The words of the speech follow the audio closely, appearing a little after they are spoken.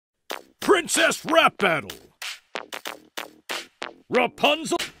Princess Rap Battle.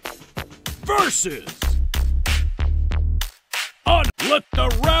 Rapunzel versus Let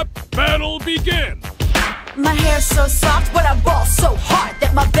the rap battle begin. My hair's so soft, but I ball so hard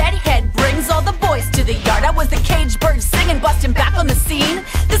that my Betty head brings all the boys to the yard. I was the cage bird singing, busting back on the scene.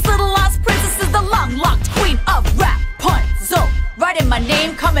 This little lost princess is the long-locked queen of Rapunzel. Writing my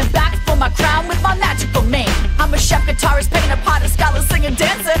name, coming back for my crown with my magical mane. I'm a chef, guitarist, painter, potter, scholar, singer,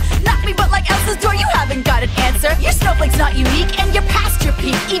 dancer. Knock me, but like Elsa's door, you haven't got an answer. Your snowflake's not unique, and you're past your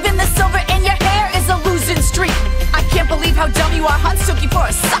peak. Even the silver in your hair is a losing streak. I can't believe how dumb you are, Hunt took you for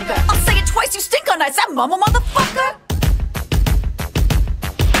a sucker. I'll say it twice, you stink on nights, that mama motherfucker.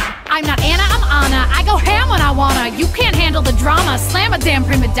 I'm not Anna, I'm Anna. I go ham when I wanna. You can't handle the drama, slam a damn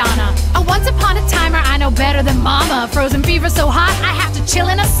prima donna. A once upon a timer, I know better than mama. Frozen fever so hot, I have to chill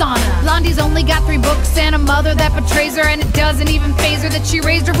in a sauna. Blondie's only got 3 books and a mother that betrays her, and it doesn't even faze her that she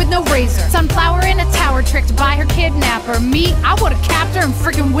raised her with no razor. Sunflower in a tower tricked by her kidnapper. Me, I would've capped her and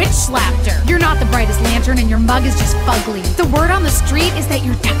freaking witch slapped her. You're not the brightest lantern and your mug is just fugly. The word on the street is that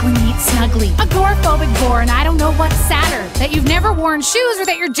your duckling eats snugly. Agoraphobic bore, and I don't know what's sadder, that you've never worn shoes or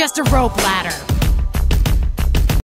that you're just a rope ladder.